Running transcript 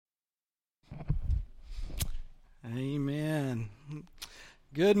Amen.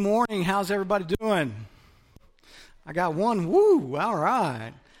 Good morning. How's everybody doing? I got one. Woo! All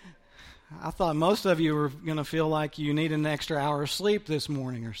right. I thought most of you were going to feel like you need an extra hour of sleep this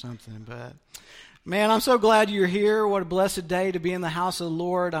morning or something, but man, I'm so glad you're here. What a blessed day to be in the house of the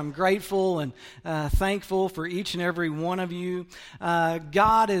Lord. I'm grateful and thankful for each and every one of you.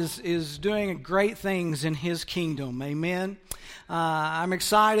 God is doing great things in His kingdom. Amen. I'm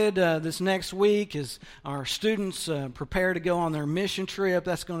excited this next week as our students prepare to go on their mission trip.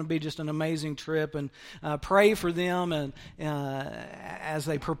 That's going to be just an amazing trip, and pray for them and as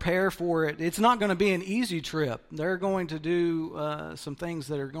they prepare for it. It's not going to be an easy trip. They're going to do some things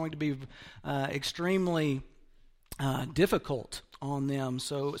that are going to be extremely difficult on them,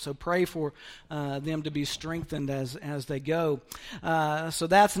 so pray for them to be strengthened as they go. So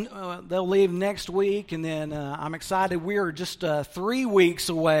that's they'll leave next week, and then I'm excited. We are just 3 weeks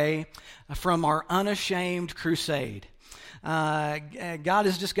away from our Unashamed Crusade. God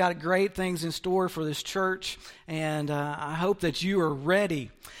has just got great things in store for this church, and I hope that you are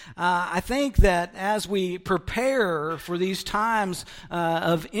ready. I think that as we prepare for these times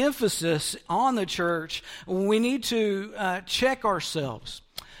of emphasis on the church, we need to check ourselves.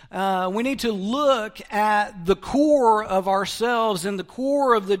 We need to look at the core of ourselves and the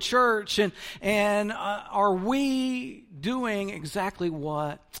core of the church, and are we doing exactly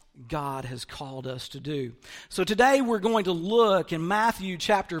what God has called us to do? So today we're going to look in Matthew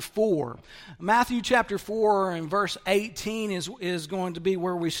chapter 4. Matthew chapter 4 and verse 18 is going to be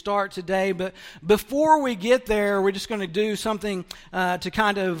where we start today. But before we get there, we're just going to do something to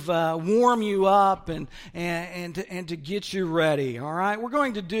kind of warm you up and to get you ready. All right, we're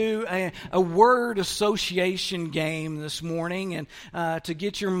going to do a word association game this morning, and to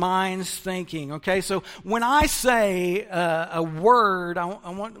get your minds thinking. Okay, so when I say a word, I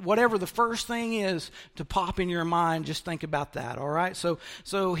want whatever the first thing is to pop in your mind, just think about that, all right?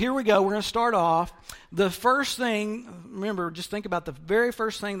 So here we go. We're going to start off. The first thing, remember, just think about the very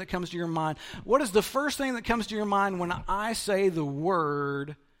first thing that comes to your mind. What is the first thing that comes to your mind when I say the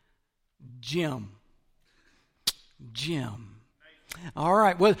word gym? Gym. All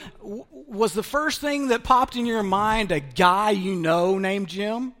right. Was the first thing that popped in your mind a guy you know named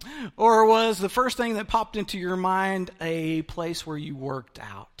Jim? Or was the first thing that popped into your mind a place where you worked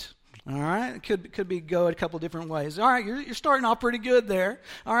out? All right. It could be go a couple different ways. All right. You're starting off pretty good there.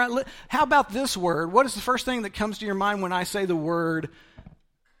 All right. How about this word? What is the first thing that comes to your mind when I say the word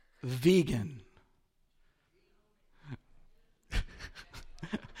vegan?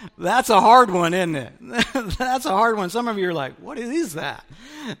 That's a hard one, isn't it? That's a hard one. Some of you are like, what is that?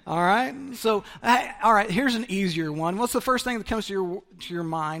 All right. So, all right, here's an easier one. What's the first thing that comes to your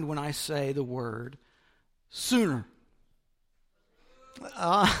mind when I say the word sooner?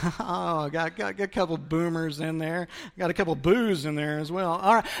 Got a couple boomers in there. Got a couple boos in there as well.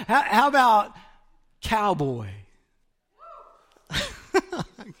 All right. How about cowboy?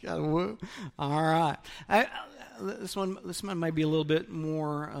 Got a woo. All right. This one may be a little bit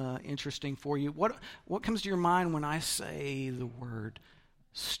more interesting for you. What comes to your mind when I say the word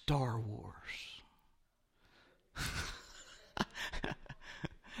Star Wars?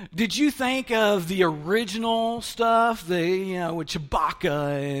 Did you think of the original stuff, with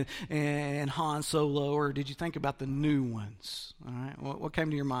Chewbacca and Han Solo, or did you think about the new ones? All right. What came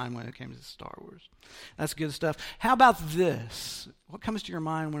to your mind when it came to Star Wars? That's good stuff. How about this? What comes to your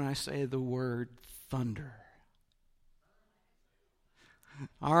mind when I say the word thunder?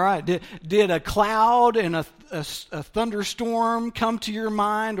 All right. Did a cloud and a thunderstorm come to your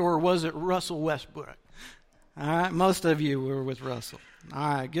mind, or was it Russell Westbrook? All right. Most of you were with Russell.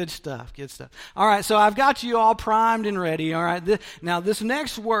 All right. Good stuff. Good stuff. All right. So I've got you all primed and ready. All right. Now this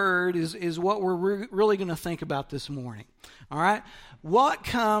next word is what we're really going to think about this morning. All right. What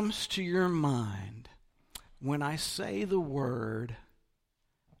comes to your mind when I say the word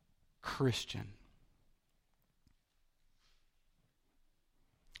Christian?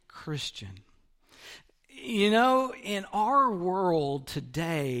 Christian. In our world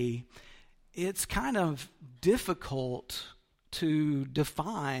today, it's kind of difficult to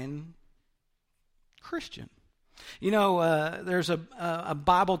define Christian. There's a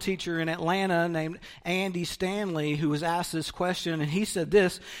Bible teacher in Atlanta named Andy Stanley who was asked this question, and he said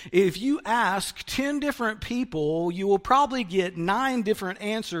this: if you ask 10 different people, you will probably get 9 different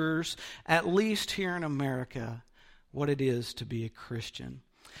answers, at least here in America, what it is to be a Christian.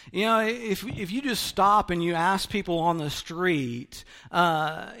 If you just stop and you ask people on the street,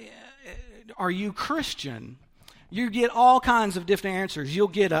 are you Christian? You get all kinds of different answers. You'll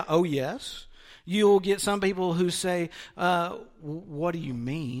get a, oh yes. You'll get some people who say, what do you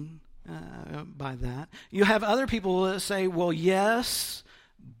mean? by that. You have other people that say, well, yes,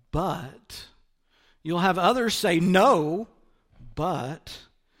 but. You'll have others say, no, but.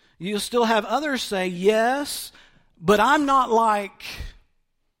 You'll still have others say, yes, but I'm not like.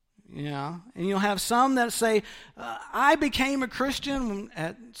 Yeah, and you'll have some that say, I became a Christian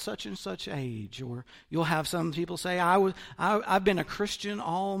at such and such age. Or you'll have some people say, I've been a Christian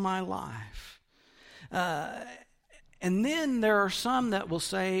all my life. And then there are some that will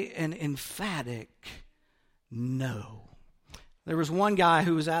say an emphatic no. There was one guy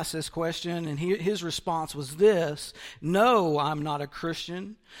who was asked this question, and his response was this: no, I'm not a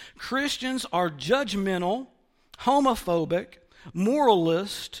Christian. Christians are judgmental, homophobic,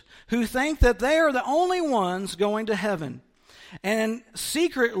 moralist, who think that they are the only ones going to heaven, and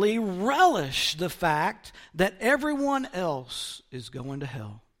secretly relish the fact that everyone else is going to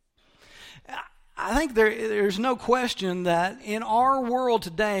hell. I think there's no question that in our world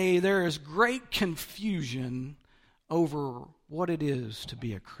today there is great confusion over what it is to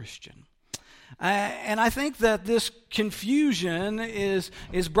be a Christian. And I think that this confusion is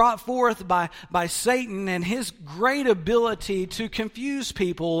brought forth by Satan and his great ability to confuse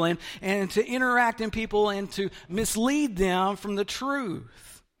people and to interact in people and to mislead them from the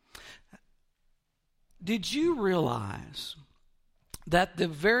truth. Did you realize that the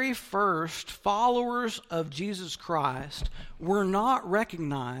very first followers of Jesus Christ were not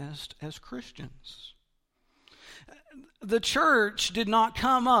recognized as Christians? The church did not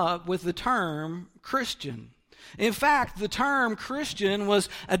come up with the term Christian. In fact, the term Christian was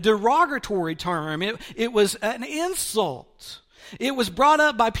a derogatory term. It was an insult. It was brought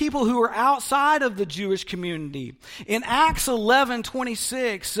up by people who were outside of the Jewish community. In Acts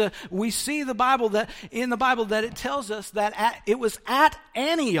 11:26, we see in the Bible that it tells us that it was at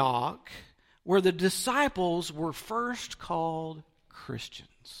Antioch where the disciples were first called Christians.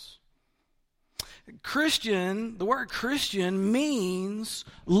 Christian, the word Christian means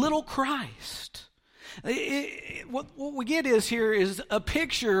little Christ. What we get here is a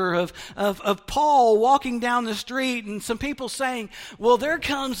picture of Paul walking down the street and some people saying, well, there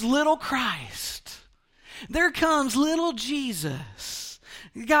comes little Christ. There comes little Jesus.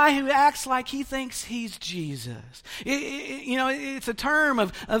 The guy who acts like he thinks he's Jesus. It's a term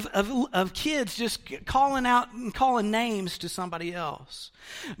of kids just calling out and calling names to somebody else.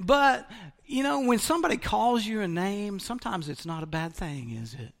 But, when somebody calls you a name, sometimes it's not a bad thing,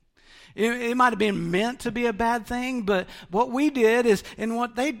 is it? It might have been meant to be a bad thing, but what we did is, and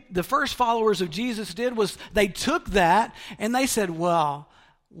what the first followers of Jesus did was they took that and they said, well,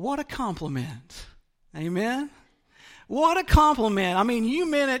 what a compliment. Amen? What a compliment. I mean, you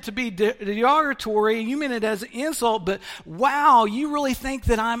meant it to be derogatory, you meant it as an insult, but wow, you really think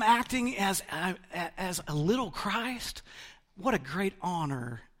that I'm acting as a little Christ? What a great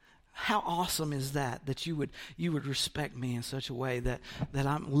honor. How awesome is that you would respect me in such a way that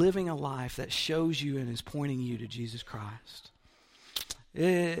I'm living a life that shows you and is pointing you to Jesus Christ.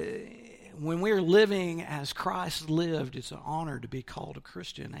 When we're living as Christ lived, it's an honor to be called a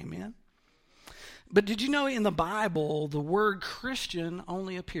Christian. Amen? But did you know in the Bible, the word Christian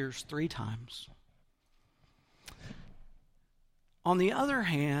only appears 3 times? On the other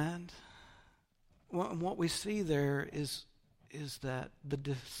hand, what we see there is that the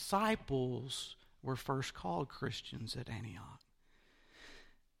disciples were first called Christians at Antioch.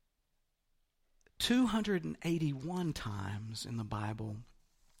 281 times in the Bible,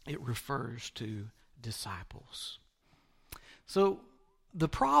 it refers to disciples. So the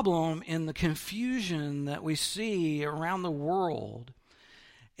problem in the confusion that we see around the world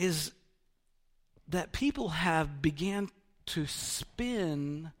is that people have begun to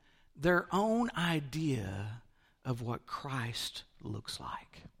spin their own idea of what Christ looks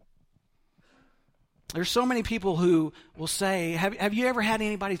like. There's so many people who will say, have you ever had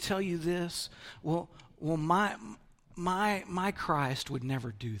anybody tell you this? Well, my Christ would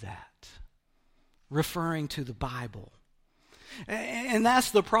never do that, referring to the Bible. And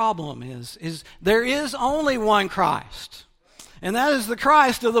that's the problem is there is only one Christ, and that is the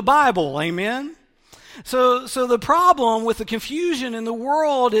Christ of the Bible. Amen? So the problem with the confusion in the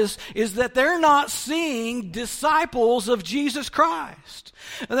world is that they're not seeing disciples of Jesus Christ.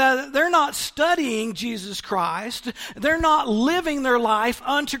 They're not studying Jesus Christ. They're not living their life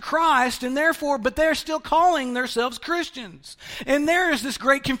unto Christ, and therefore, but they're still calling themselves Christians. And there is this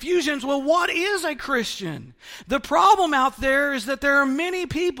great confusion. Well, what is a Christian? The problem out there is that there are many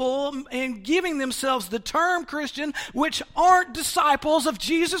people in giving themselves the term Christian which aren't disciples of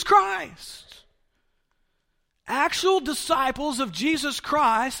Jesus Christ. Actual disciples of Jesus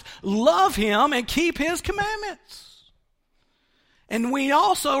Christ love Him and keep His commandments. And we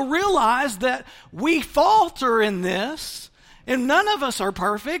also realize that we falter in this, and none of us are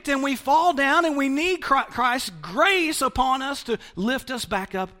perfect, and we fall down, and we need Christ's grace upon us to lift us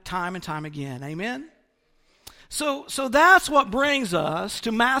back up time and time again. Amen? So that's what brings us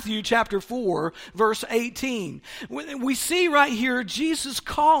to Matthew chapter 4, verse 18. We see right here Jesus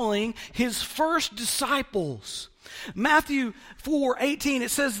calling his first disciples. Matthew 4:18,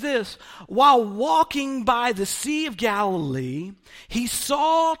 it says this, while walking by the Sea of Galilee, he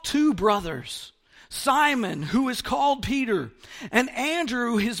saw two brothers, Simon, who is called Peter, and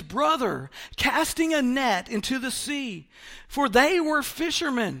Andrew, his brother, casting a net into the sea, for they were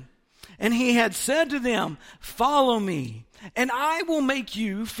fishermen. And he had said to them, follow me, and I will make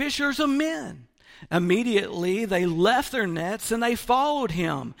you fishers of men. Immediately they left their nets and they followed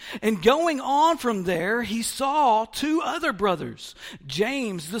him. And going on from there, he saw two other brothers,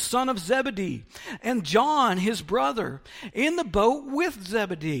 James, the son of Zebedee, and John, his brother, in the boat with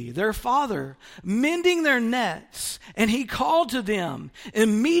Zebedee, their father, mending their nets. And he called to them.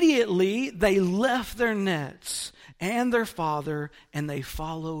 Immediately they left their nets and their father, and they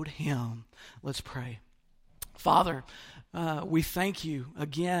followed him. Let's pray. Father, we thank you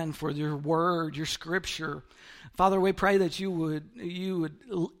again for your word, your scripture. Father, we pray that you would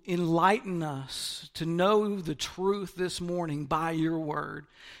enlighten us to know the truth this morning by your word.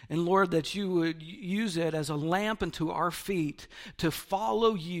 And Lord, that you would use it as a lamp unto our feet to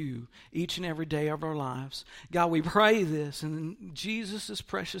follow you each and every day of our lives. God, we pray this in Jesus'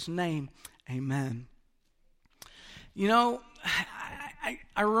 precious name. Amen. You know,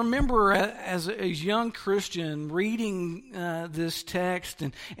 I remember as a young Christian reading this text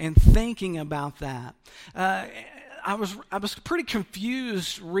and thinking about that. I was pretty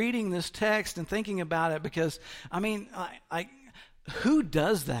confused reading this text and thinking about it because, I mean, who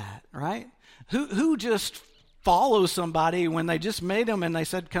does that, right? Who just follows somebody when they just made them and they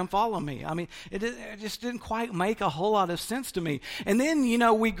said, come follow me? I mean, it just didn't quite make a whole lot of sense to me. And then, you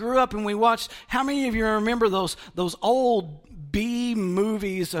know, we grew up and we watched, how many of you remember those old B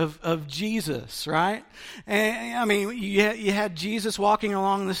movies of Jesus, right? And I mean, you had Jesus walking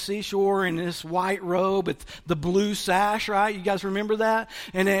along the seashore in this white robe with the blue sash, right? You guys remember that?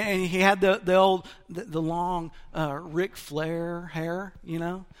 And he had the long Ric Flair hair, you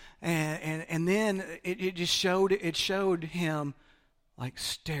know? And then it just showed him like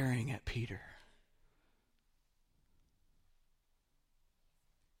staring at Peter.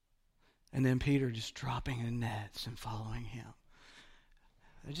 And then Peter just dropping the nets and following him.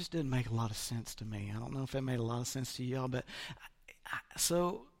 It just didn't make a lot of sense to me. I don't know if it made a lot of sense to y'all, but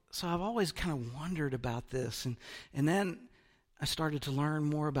so I've always kind of wondered about this, and then I started to learn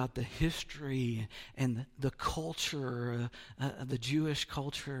more about the history and the culture, the Jewish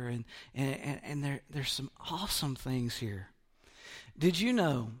culture, and there's some awesome things here. Did you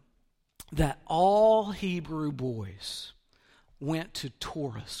know that all Hebrew boys went to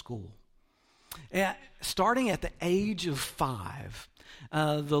Torah school? Starting at the age of 5,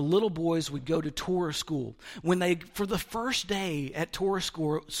 the little boys would go to Torah school. For the first day at Torah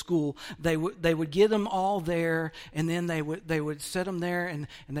school, they would get them all there, and then they would set them there, and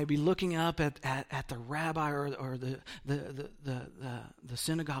they'd be looking up at the rabbi or the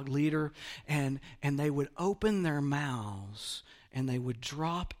synagogue leader, and they would open their mouths and they would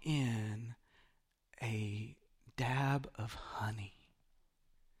drop in a dab of honey.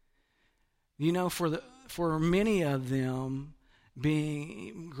 You know, for many of them,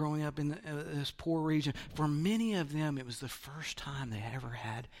 growing up in this poor region, for many of them, it was the first time they ever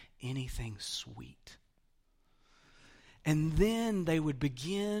had anything sweet. And then they would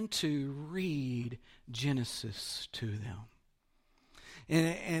begin to read Genesis to them.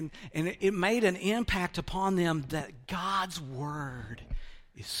 And it made an impact upon them that God's word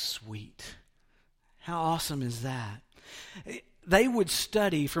is sweet. How awesome is that? They would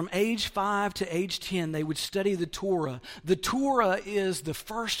study from age 5 to age 10. They would study the Torah. The Torah is the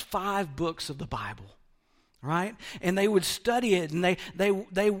first 5 books of the Bible, right? And they would study it, and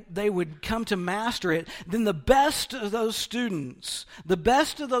they would come to master it. Then the best of those students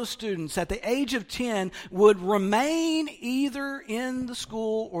at the age of 10 would remain either in the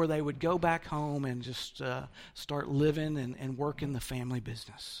school or they would go back home and just start living and work in the family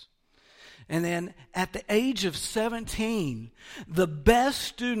business. And then at the age of 17, the best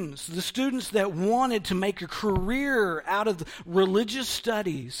students, the students that wanted to make a career out of religious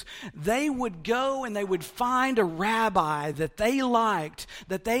studies, they would go and they would find a rabbi that they liked,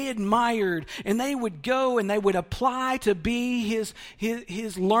 that they admired, and they would go and they would apply to be his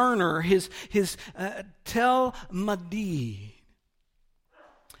learner, his talmidi.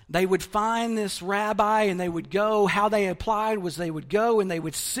 They would find this rabbi and they would go. How they applied was they would go and they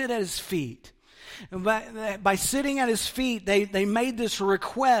would sit at his feet. And by sitting at his feet, they made this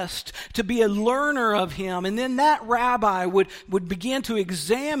request to be a learner of him. And then that rabbi would begin to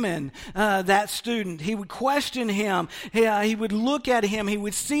examine that student. He would question him. He would look at him. He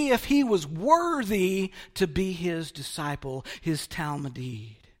would see if he was worthy to be his disciple, his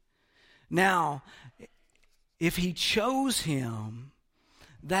talmidid. Now, if he chose him,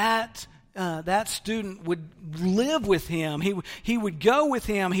 that student would live with him. He would go with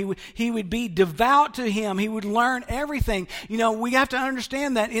him. He would be devout to him. He would learn everything. You know, we have to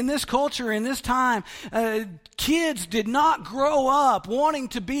understand that in this culture, in this time, kids did not grow up wanting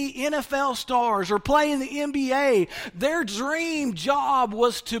to be NFL stars or play in the NBA. Their dream job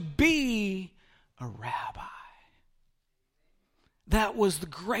was to be a rabbi. That was the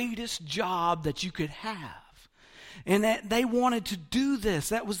greatest job that you could have. And that they wanted to do this.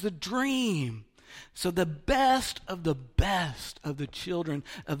 That was the dream. So the best of the children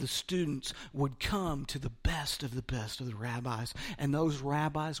of the students would come to the best of the rabbis. And those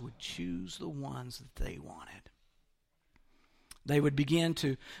rabbis would choose the ones that they wanted. They would begin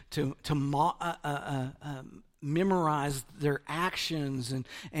to memorize their actions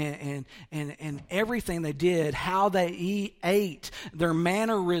and everything they did, how they ate, their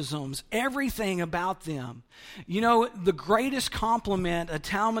mannerisms, everything about them. You know, the greatest compliment a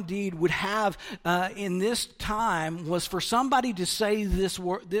talmidid would have in this time was for somebody to say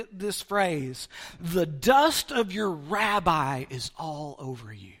this phrase: "The dust of your rabbi is all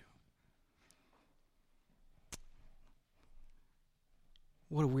over you."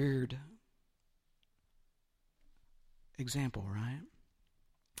 What a weird example, right?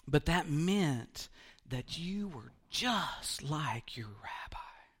 But that meant that you were just like your rabbi.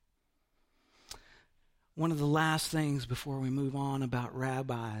 One of the last things before we move on about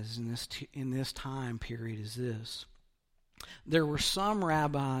rabbis in this time period is this. There were some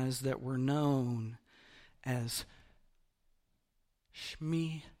rabbis that were known as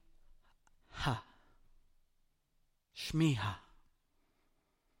Shmiha. Shmiha.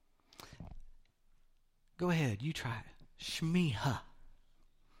 Go ahead, you try it. Shmiha.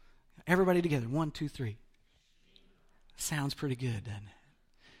 Everybody together. 1, 2, 3. Sounds pretty good, doesn't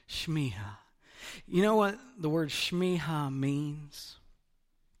it? Shmiha. You know what the word Shmiha means?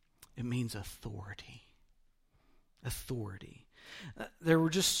 It means authority. Authority. There were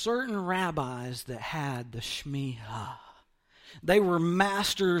just certain rabbis that had the Shmiha. They were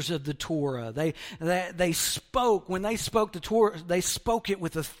masters of the Torah. They spoke, when they spoke the Torah, they spoke it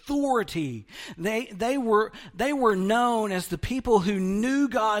with authority. They were known as the people who knew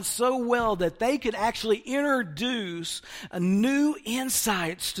God so well that they could actually introduce new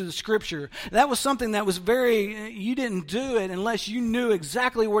insights to the Scripture. That was something that was you didn't do it unless you knew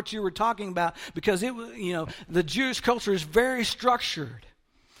exactly what you were talking about, because it was, the Jewish culture is very structured.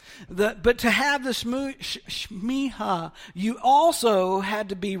 But to have this shmiha, you also had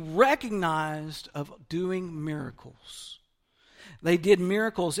to be recognized of doing miracles. They did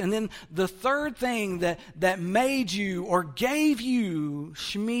miracles. And then the third thing that made you or gave you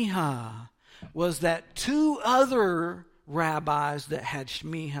shmiha was that 2 other rabbis that had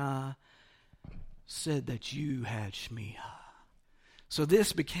shmiha said that you had shmiha. So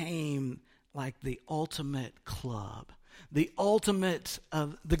this became like the ultimate club. The ultimate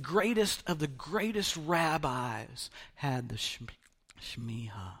of the greatest rabbis had the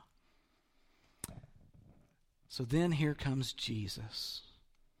shmiha. So then here comes Jesus.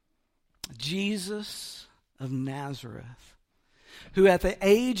 Jesus of Nazareth, who at the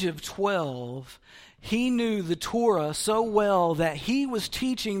age of 12, he knew the Torah so well that he was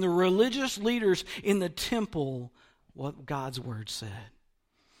teaching the religious leaders in the temple what God's word said.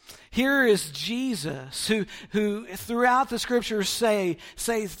 Here is Jesus who throughout the Scriptures say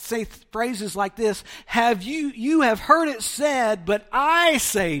phrases like this: you have heard it said, but I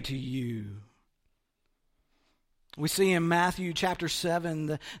say to you. We see in Matthew chapter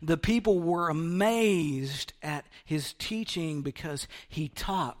 7, the people were amazed at his teaching because he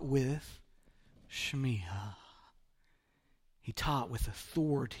taught with shmiha. He taught with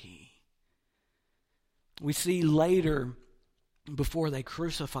authority. We see later, before they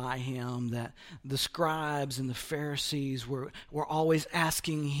crucify him, that the scribes and the Pharisees were always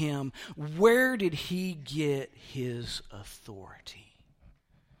asking him, where did he get his authority?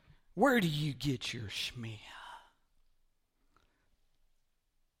 Where do you get your shmiha?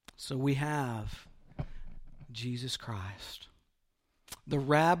 So we have Jesus Christ, the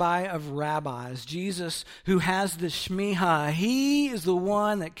Rabbi of rabbis, Jesus who has the shmiha. He is the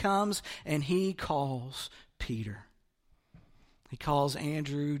one that comes and he calls Peter. He calls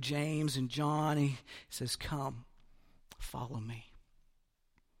Andrew, James, and John. He says, come, follow me.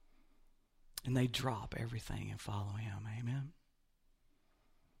 And they drop everything and follow him. Amen.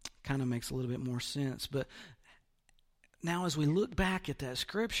 Kind of makes a little bit more sense. But now as we look back at that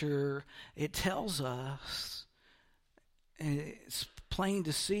scripture, it tells us, and it's plain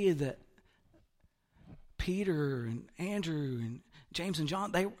to see that Peter and Andrew and James and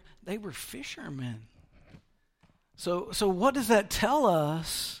John, they were fishermen. So what does that tell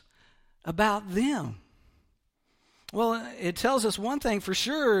us about them? Well, it tells us one thing for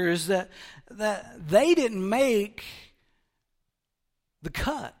sure is that they didn't make the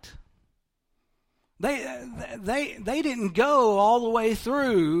cut. They didn't go all the way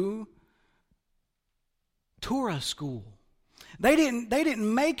through Torah school. They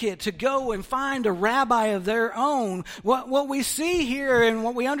didn't make it to go and find a rabbi of their own. What we see here and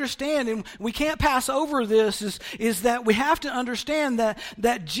what we understand, and we can't pass over this, is that we have to understand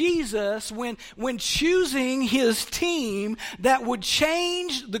that Jesus, when choosing his team that would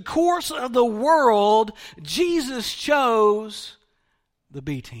change the course of the world, Jesus chose the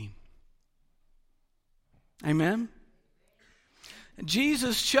B team. Amen?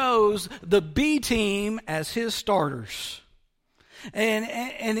 Jesus chose the B team as his starters.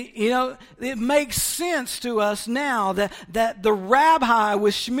 And you know, it makes sense to us now that the rabbi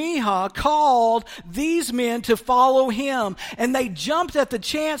with Shmiha called these men to follow him. And they jumped at the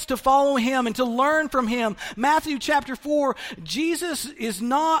chance to follow him and to learn from him. Matthew chapter 4, Jesus is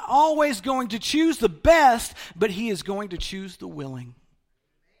not always going to choose the best, but he is going to choose the willing.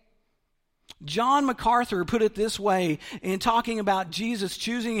 John MacArthur put it this way in talking about Jesus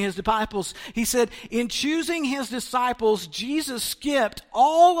choosing his disciples. He said, in choosing his disciples, Jesus skipped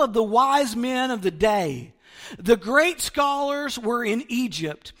all of the wise men of the day. The great scholars were in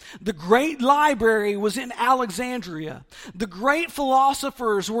Egypt. The great library was in Alexandria. The great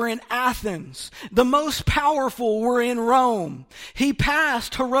philosophers were in Athens. The most powerful were in Rome. He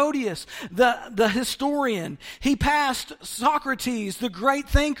passed Herodias, the historian. He passed Socrates, the great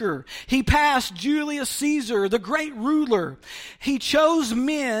thinker. He passed Julius Caesar, the great ruler. He chose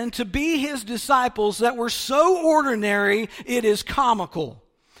men to be his disciples that were so ordinary it is comical.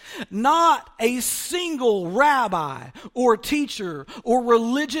 Not a single rabbi or teacher or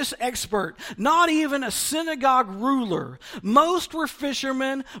religious expert, not even a synagogue ruler. Most were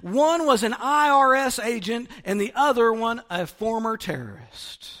fishermen. One was an IRS agent and the other one a former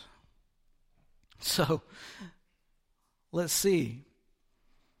terrorist. So, let's see.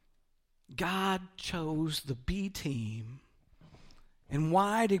 God chose the B team. And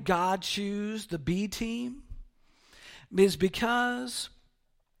why did God choose the B team? It's because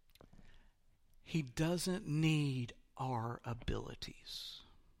he doesn't need our abilities.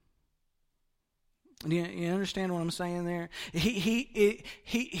 You understand what I'm saying there?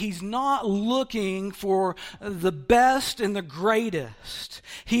 He's not looking for the best and the greatest.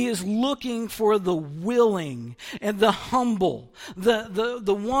 He is looking for the willing and the humble,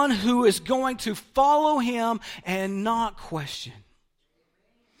 the one who is going to follow him and not question.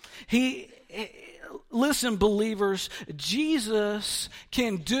 Listen, believers, Jesus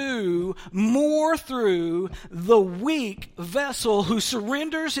can do more through the weak vessel who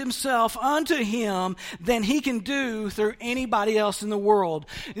surrenders himself unto him than he can do through anybody else in the world.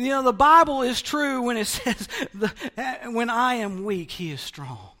 You know, the Bible is true when it says, when I am weak, he is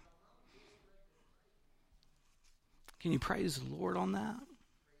strong. Can you praise the Lord on that?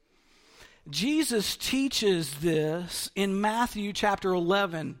 Jesus teaches this in Matthew chapter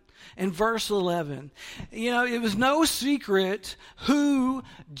 11. In verse 11, you know, it was no secret who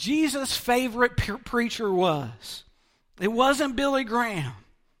Jesus' favorite preacher was. It wasn't Billy Graham,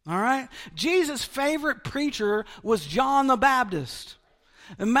 all right? Jesus' favorite preacher was John the Baptist.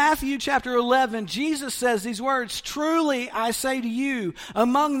 In Matthew chapter 11, Jesus says these words, truly I say to you,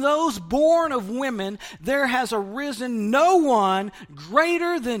 among those born of women, there has arisen no one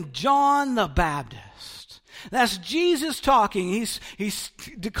greater than John the Baptist. That's Jesus talking. He's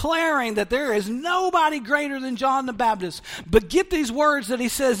declaring that there is nobody greater than John the Baptist. But get these words that he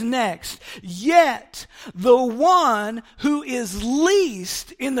says next. Yet the one who is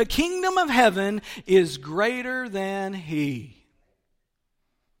least in the kingdom of heaven is greater than he.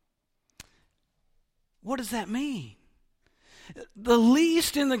 What does that mean? The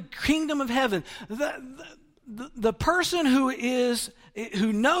least in the kingdom of heaven. the person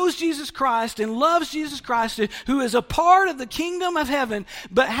who knows Jesus Christ and loves Jesus Christ, who is a part of the kingdom of heaven,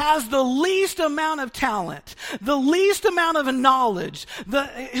 but has the least amount of talent, the least amount of knowledge,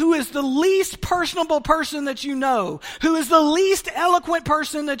 who is the least personable person that you know, who is the least eloquent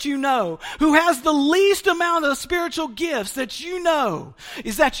person that you know, who has the least amount of spiritual gifts that you know.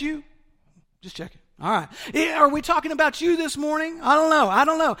 Is that you? Just check it. All right. Are we talking about you this morning? I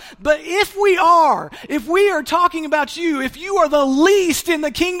don't know. But if we are talking about you, if you are the least in the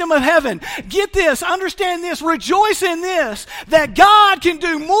kingdom of heaven, get this, understand this, rejoice in this, that God can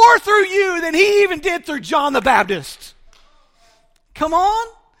do more through you than He even did through John the Baptist. Come on.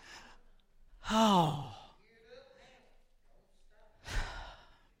 Oh.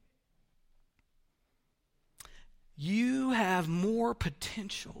 You have more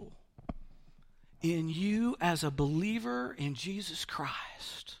potential in you as a believer in Jesus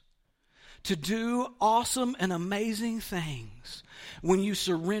Christ to do awesome and amazing things when you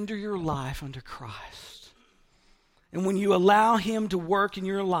surrender your life unto Christ and when you allow Him to work in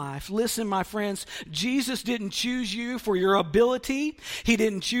your life. Listen, my friends, Jesus didn't choose you for your ability. He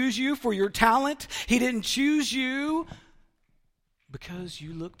didn't choose you for your talent. He didn't choose you because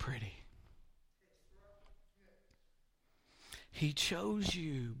you look pretty. He chose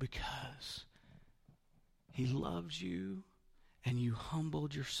you because He loved you, and you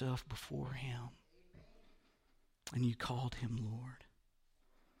humbled yourself before Him, and you called Him Lord.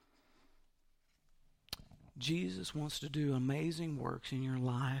 Jesus wants to do amazing works in your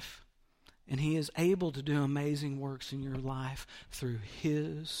life, and He is able to do amazing works in your life through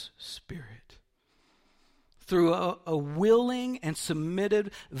His Spirit. Through a willing and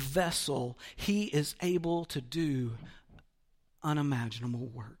submitted vessel, He is able to do unimaginable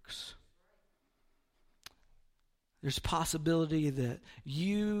works. There's a possibility that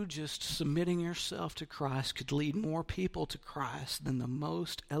you just submitting yourself to Christ could lead more people to Christ than the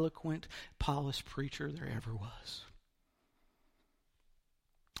most eloquent, polished preacher there ever was.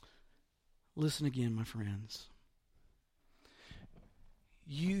 Listen again, my friends.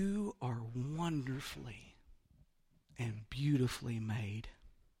 You are wonderfully and beautifully made.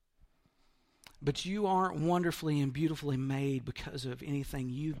 But you aren't wonderfully and beautifully made because of anything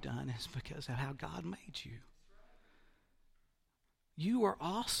you've done. It's because of how God made you. You are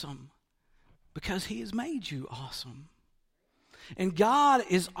awesome because He has made you awesome. And God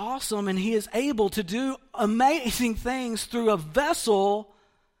is awesome, and He is able to do amazing things through a vessel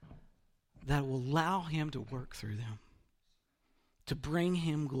that will allow Him to work through them, to bring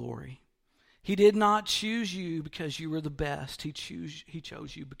Him glory. He did not choose you because you were the best. He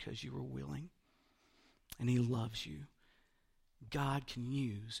chose you because you were willing, and He loves you. God can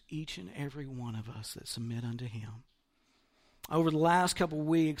use each and every one of us that submit unto Him. Over the last couple of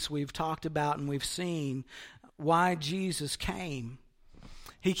weeks, we've talked about and we've seen why Jesus came.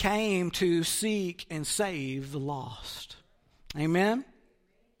 He came to seek and save the lost. Amen?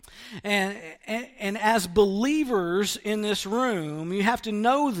 And as believers in this room, you have to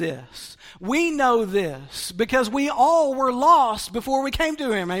know this. We know this because we all were lost before we came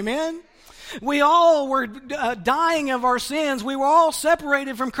to Him. Amen? We all were dying of our sins. We were all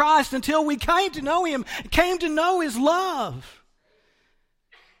separated from Christ until we came to know Him, came to know His love.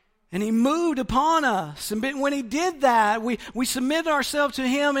 And He moved upon us. And when He did that, we submitted ourselves to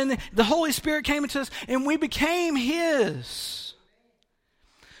Him, and the Holy Spirit came into us, and we became His.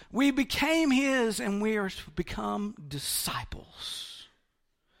 We became His, and we are to become disciples.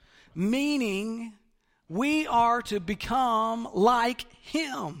 Meaning, we are to become like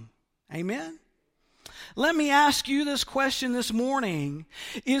Him. Amen? Let me ask you this question this morning.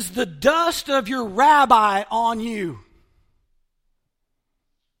 Is the dust of your rabbi on you?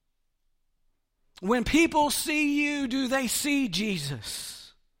 When people see you, do they see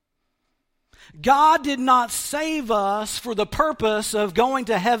Jesus? God did not save us for the purpose of going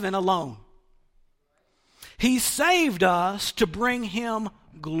to heaven alone. He saved us to bring Him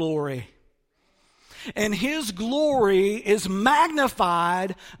glory. And His glory is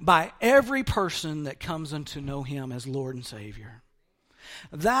magnified by every person that comes unto know Him as Lord and Savior.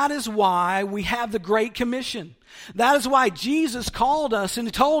 That is why we have the Great Commission. That is why Jesus called us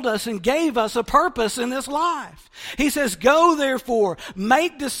and told us and gave us a purpose in this life. He says, "Go therefore,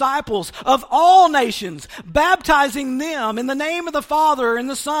 make disciples of all nations, baptizing them in the name of the Father and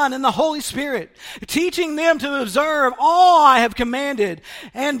the Son and the Holy Spirit, teaching them to observe all I have commanded.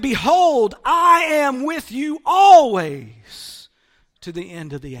 And behold, I am with you always to the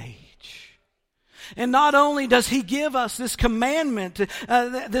end of the age." And not only does he give us this commandment,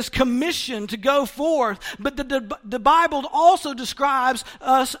 this commission to go forth, but the Bible also describes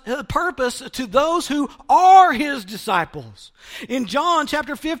us purpose to those who are his disciples. In John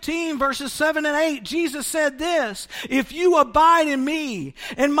chapter 15, verses 7 and 8, Jesus said this, "If you abide in me,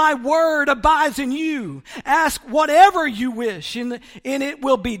 and my word abides in you, ask whatever you wish, and it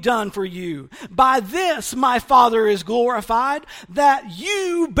will be done for you. By this my Father is glorified, that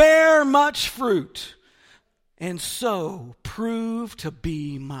you bear much fruit, and so prove to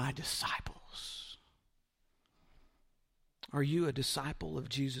be my disciples." Are you a disciple of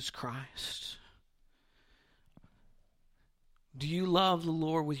Jesus Christ? Do you love the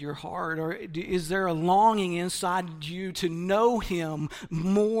Lord with your heart, or is there a longing inside you to know him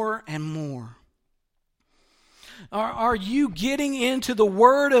more and more? Are you getting into the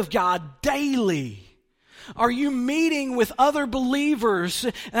Word of God daily? Are you meeting with other believers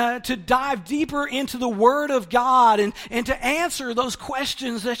to dive deeper into the Word of God and to answer those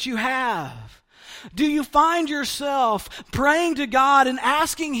questions that you have? Do you find yourself praying to God and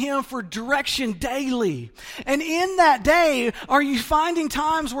asking him for direction daily? And in that day, are you finding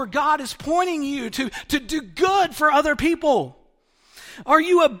times where God is pointing you to do good for other people? Are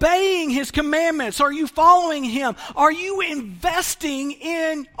you obeying his commandments? Are you following him? Are you investing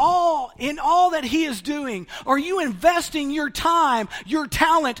in all that he is doing? Are you investing your time, your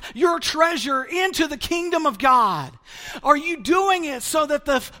talent, your treasure into the kingdom of God? Are you doing it so that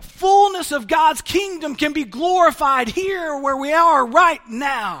the fullness of God's kingdom can be glorified here where we are right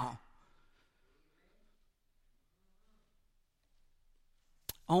now?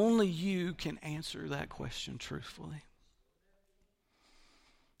 Only you can answer that question truthfully.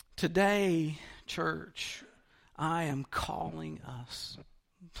 Today, church, I am calling us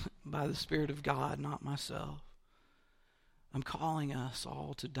by the Spirit of God, not myself. I'm calling us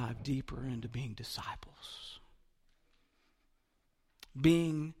all to dive deeper into being disciples.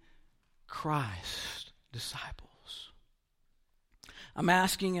 Being Christ disciples. I'm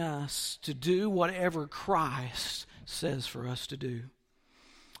asking us to do whatever Christ says for us to do.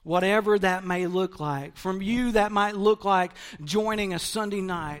 Whatever that may look like. From you, that might look like joining a Sunday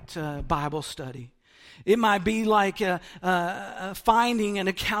night Bible study. It might be like finding an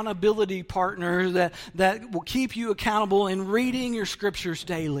accountability partner that will keep you accountable in reading your scriptures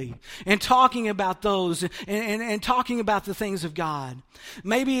daily and talking about those and talking about the things of God.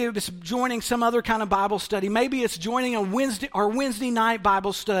 Maybe it's joining some other kind of Bible study. Maybe it's joining a Wednesday night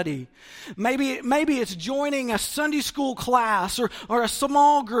Bible study. Maybe it's joining a Sunday school class or a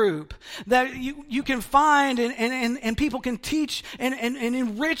small group that you can find and people can teach and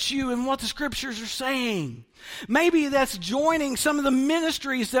enrich you in what the scriptures are saying. Maybe that's joining some of the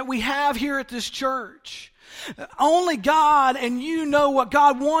ministries that we have here at this church. Only God and you know what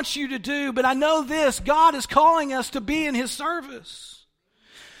God wants you to do, but I know this, God is calling us to be in his service.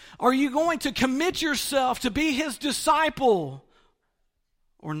 Are you going to commit yourself to be his disciple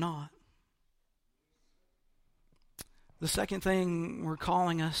or not? The second thing we're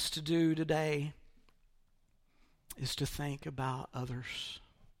calling us to do today is to think about others.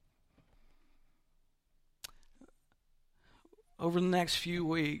 Over the next few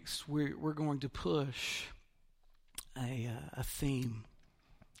weeks, we're going to push a theme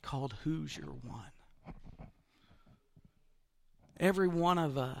called Who's Your One? Every one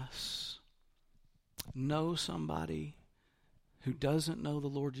of us knows somebody who doesn't know the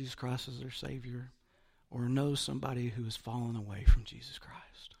Lord Jesus Christ as their Savior or knows somebody who has fallen away from Jesus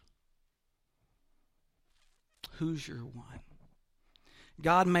Christ. Who's your one?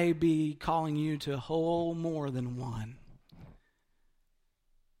 God may be calling you to a whole more than one.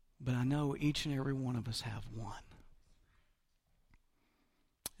 But I know each and every one of us have one.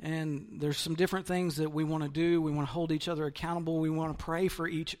 And there's some different things that we want to do. We want to hold each other accountable. We want to pray for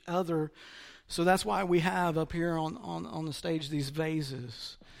each other. So that's why we have up here on the stage these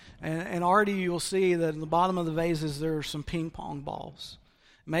vases. And already you'll see that at the bottom of the vases there are some ping pong balls.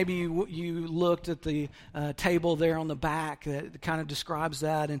 Maybe you looked at the table there on the back that kind of describes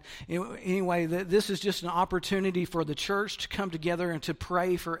that. And anyway, this is just an opportunity for the church to come together and to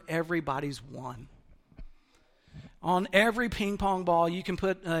pray for everybody's one. On every ping pong ball, you can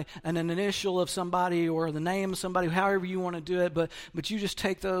put an initial of somebody or the name of somebody, however you want to do it. But you just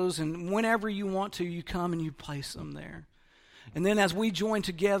take those, and whenever you want to, you come and you place them there. And then as we join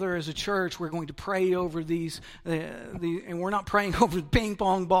together as a church, we're going to pray over these, and we're not praying over the ping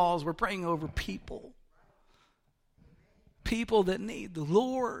pong balls, we're praying over people. People that need the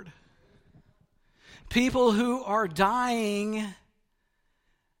Lord. People who are dying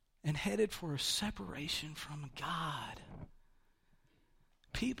and headed for a separation from God.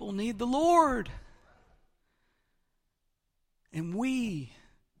 People need the Lord. And we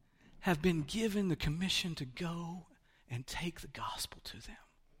have been given the commission to go and take the gospel to them.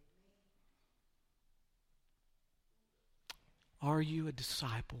 Are you a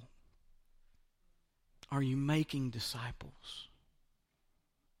disciple? Are you making disciples?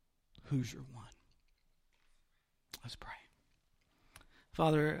 Who's your one? Let's pray.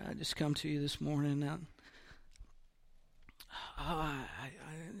 Father, I just come to you this morning. I'm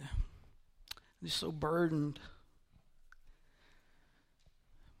just so burdened.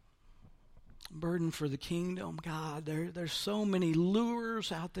 Burden for the kingdom, God. There's so many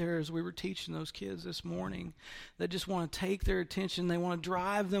lures out there, as we were teaching those kids this morning, that just want to take their attention. They want to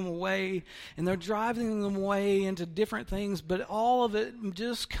drive them away, and they're driving them away into different things, but all of it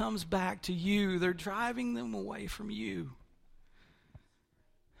just comes back to you. They're driving them away from you.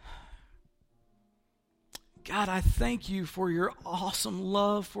 God, I thank you for your awesome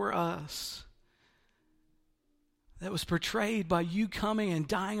love for us that was portrayed by you coming and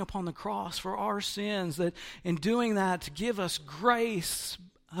dying upon the cross for our sins, that in doing that to give us grace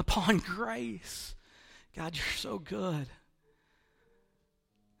upon grace. God, you're so good.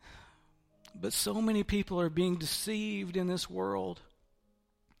 But so many people are being deceived in this world.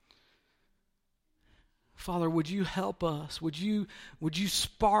 Father, would you help us? Would you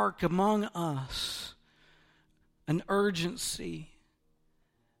spark among us an urgency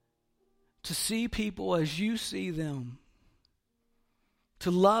to see people as you see them,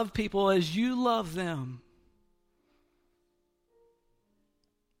 to love people as you love them,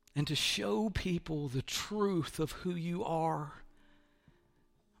 and to show people the truth of who you are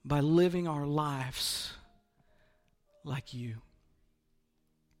by living our lives like you.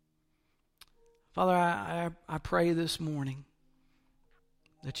 Father, I pray this morning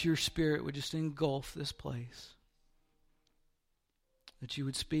that your Spirit would just engulf this place, that you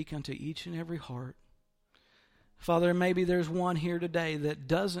would speak unto each and every heart. Father, maybe there's one here today that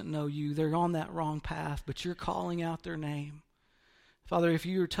doesn't know you. They're on that wrong path, but you're calling out their name. Father, if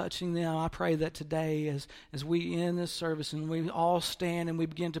you're touching them, I pray that today as we end this service and we all stand and we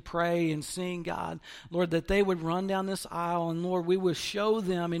begin to pray and sing, God, Lord, that they would run down this aisle, and Lord, we would show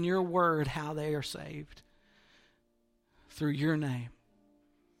them in your word how they are saved through your name.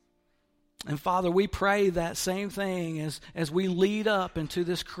 And Father, we pray that same thing as we lead up into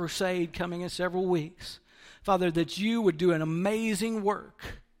this crusade coming in several weeks. Father, that you would do an amazing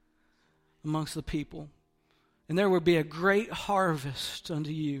work amongst the people. And there would be a great harvest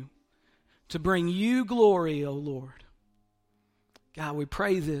unto you to bring you glory, O Lord. God, we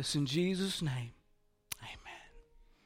pray this in Jesus' name.